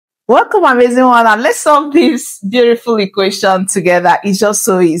Welcome, amazing one, and let's solve this beautiful equation together. It's just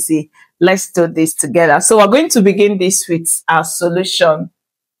so easy. Let's do this together. So we're going to begin this with our solution.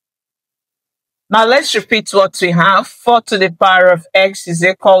 Now let's repeat what we have. 4 to the power of x is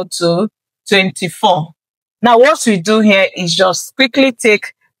equal to 24. Now what we do here is just quickly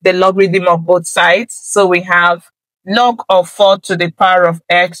take the logarithm of both sides. So we have log of 4 to the power of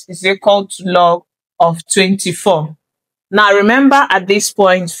x is equal to log of 24. Now remember, at this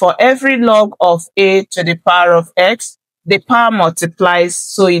point, for every log of a to the power of x, the power multiplies,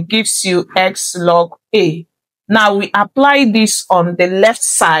 so it gives you x log a. Now we apply this on the left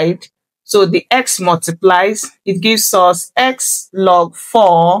side, so the x multiplies, it gives us x log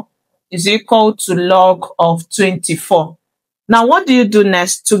 4 is equal to log of 24. Now what do you do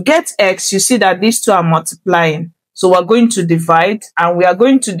next? To get x, you see that these two are multiplying. So we're going to divide, and we are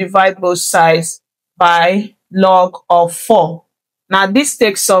going to divide both sides by log of 4. Now this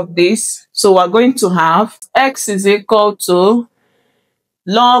takes off this, so we're going to have x is equal to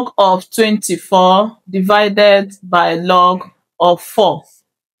log of 24 divided by log of 4.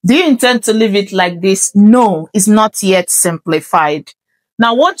 Do you intend to leave it like this? No, it's not yet simplified.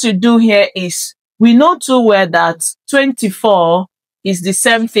 Now what you do here is, we know too well that 24 is the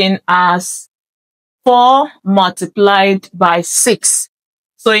same thing as 4 multiplied by 6.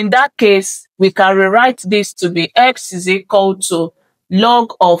 So in that case, we can rewrite this to be x is equal to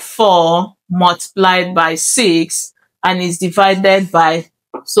log of 4 multiplied by 6 and is divided by,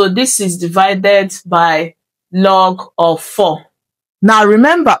 so this is divided by log of 4. Now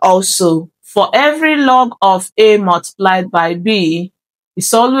remember also, for every log of a multiplied by b,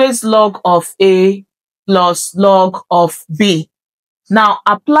 it's always log of a plus log of b. Now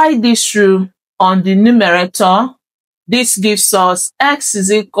apply this rule on the numerator. This gives us x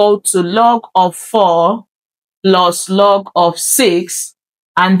is equal to log of 4 plus log of 6,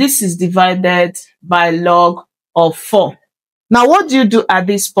 and this is divided by log of 4. Now what do you do at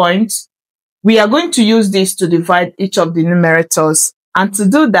this point? We are going to use this to divide each of the numerators, and to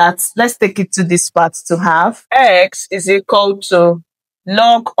do that, let's take it to this part to have x is equal to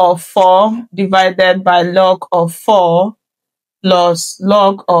log of 4 divided by log of 4 plus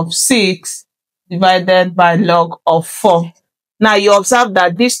log of 6 divided by log of 4. Now you observe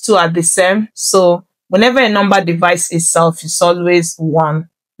that these two are the same, so whenever a number divides itself, it's always 1.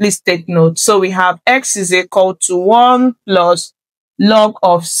 Please take note. So we have x is equal to 1 plus log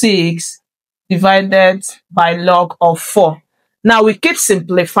of 6 divided by log of 4. Now we keep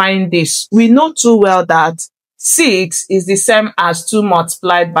simplifying this. We know too well that 6 is the same as 2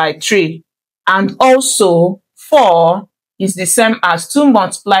 multiplied by 3, and also 4 is the same as 2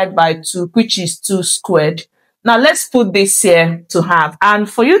 multiplied by 2, which is 2 squared. Now let's put this here to have, and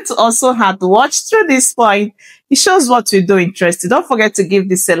for you to also have to watch through this point, it shows what we do interesting. Don't forget to give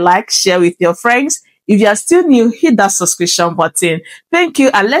this a like, share with your friends. If you are still new, hit that subscription button. Thank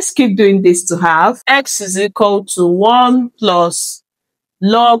you, and let's keep doing this to have x is equal to 1 plus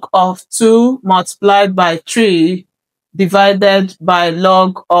log of 2 multiplied by 3 divided by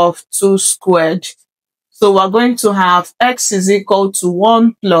log of 2 squared. So we're going to have x is equal to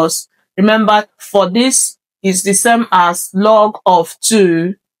 1 plus, remember for this is the same as log of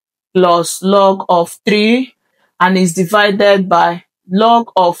 2 plus log of 3, and is divided by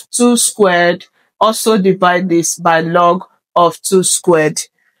log of 2 squared. Also divide this by log of 2 squared.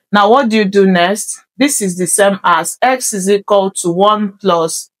 Now what do you do next? This is the same as x is equal to 1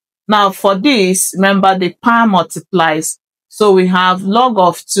 plus. Now for this, remember the power multiplies. So we have log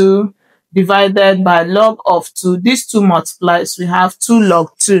of 2 divided by log of 2. These two multiplies, we have 2 log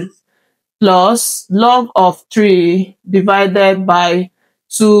 2 plus log of 3 divided by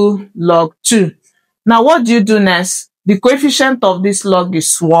 2 log 2. Now what do you do next? The coefficient of this log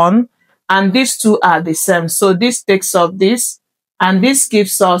is 1, and these two are the same. So this takes off this, and this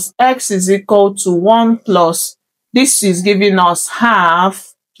gives us x is equal to 1 plus, this is giving us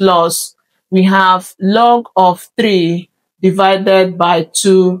half, plus we have log of 3 divided by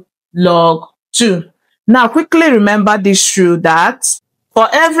 2 log 2. Now quickly remember this rule that for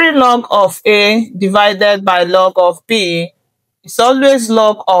every log of a divided by log of b, it's always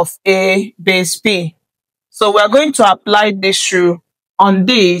log of a base b. So we are going to apply this rule on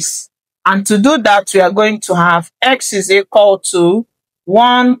this, and to do that, we are going to have x is equal to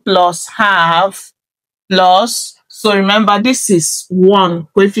 1 plus half plus, so remember this is 1,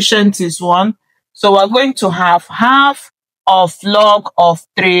 coefficient is 1, so we're going to have half of log of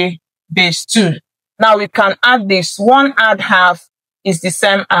 3 base 2. Now we can add this. 1 add half is the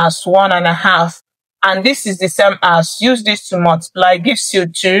same as 1.5, and this is the same as, use this to multiply, gives you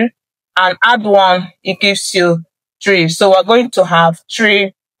 2, and add 1, it gives you 3. So we're going to have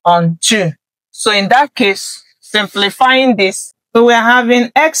 3 on 2. So in that case, simplifying this, so we're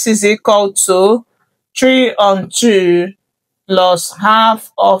having x is equal to 3 on 2 plus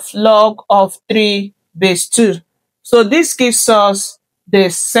half of log of 3 base 2. So this gives us the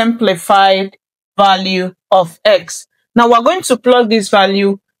simplified value of x. Now we're going to plug this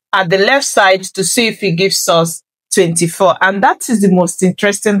value at the left side to see if it gives us 24. And that is the most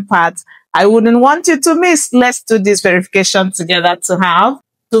interesting part. I wouldn't want you to miss. Let's do this verification together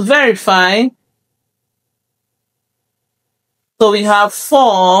to verify. So we have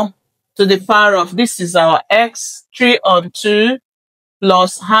 4 to the power of, this is our x, 3 on 2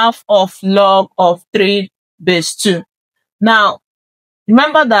 plus half of log of 3 base 2. Now,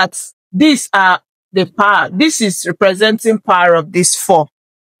 remember that these are the power. This is representing power of this 4.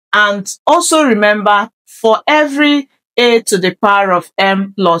 And also remember, for every a to the power of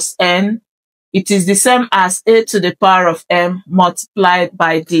m plus n, it is the same as a to the power of m multiplied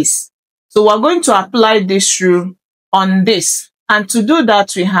by this. So we're going to apply this rule on this. And to do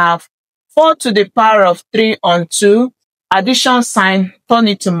that, we have 4 to the power of 3 on 2, addition sign, turn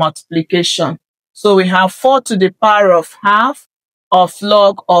it to multiplication. So we have 4 to the power of half of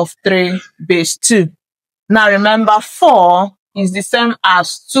log of 3 base 2. Now remember, 4 is the same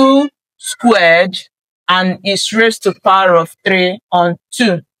as 2 squared and is raised to power of 3 on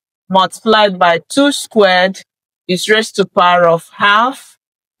 2. Multiplied by 2 squared is raised to power of half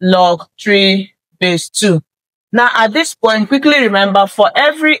log 3 base 2. Now at this point, quickly remember, for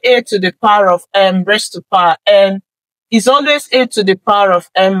every a to the power of m raised to power n is always a to the power of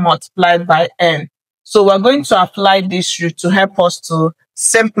m multiplied by n. So we're going to apply this rule to help us to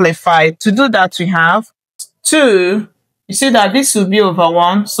simplify. To do that, we have 2. You see that this will be over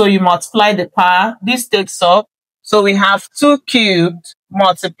 1. So you multiply the power. This takes up. So we have 2 cubed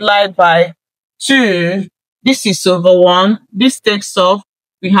multiplied by 2. This is over 1. This takes off.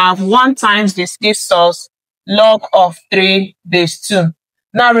 We have 1 times this gives us log of 3 base 2.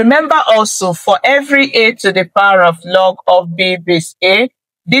 Now remember also, for every a to the power of log of b base a,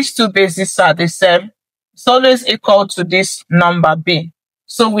 these two bases are the same. It's always equal to this number b.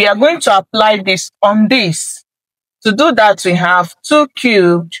 So we are going to apply this on this. To do that, we have 2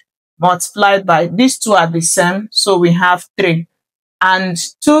 cubed multiplied by, these two are the same, so we have 3. And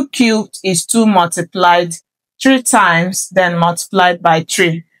 2 cubed is 2 multiplied 3 times, then multiplied by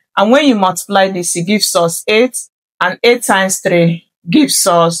 3. And when you multiply this, it gives us 8, and 8 times 3 gives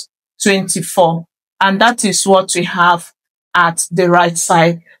us 24. And that is what we have at the right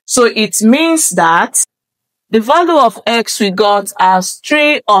side. So it means that the value of x we got as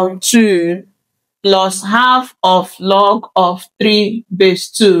 3 on 2 plus half of log of 3 base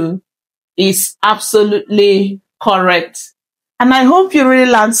 2 is absolutely correct. And I hope you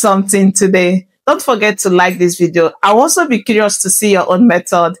really learned something today. Don't forget to like this video. I'll also be curious to see your own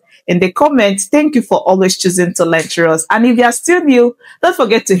method in the comments. Thank you for always choosing to lecture us. And if you are still new, don't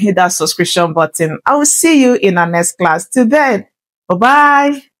forget to hit that subscription button. I will see you in our next class. Till then,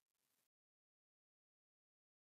 bye-bye.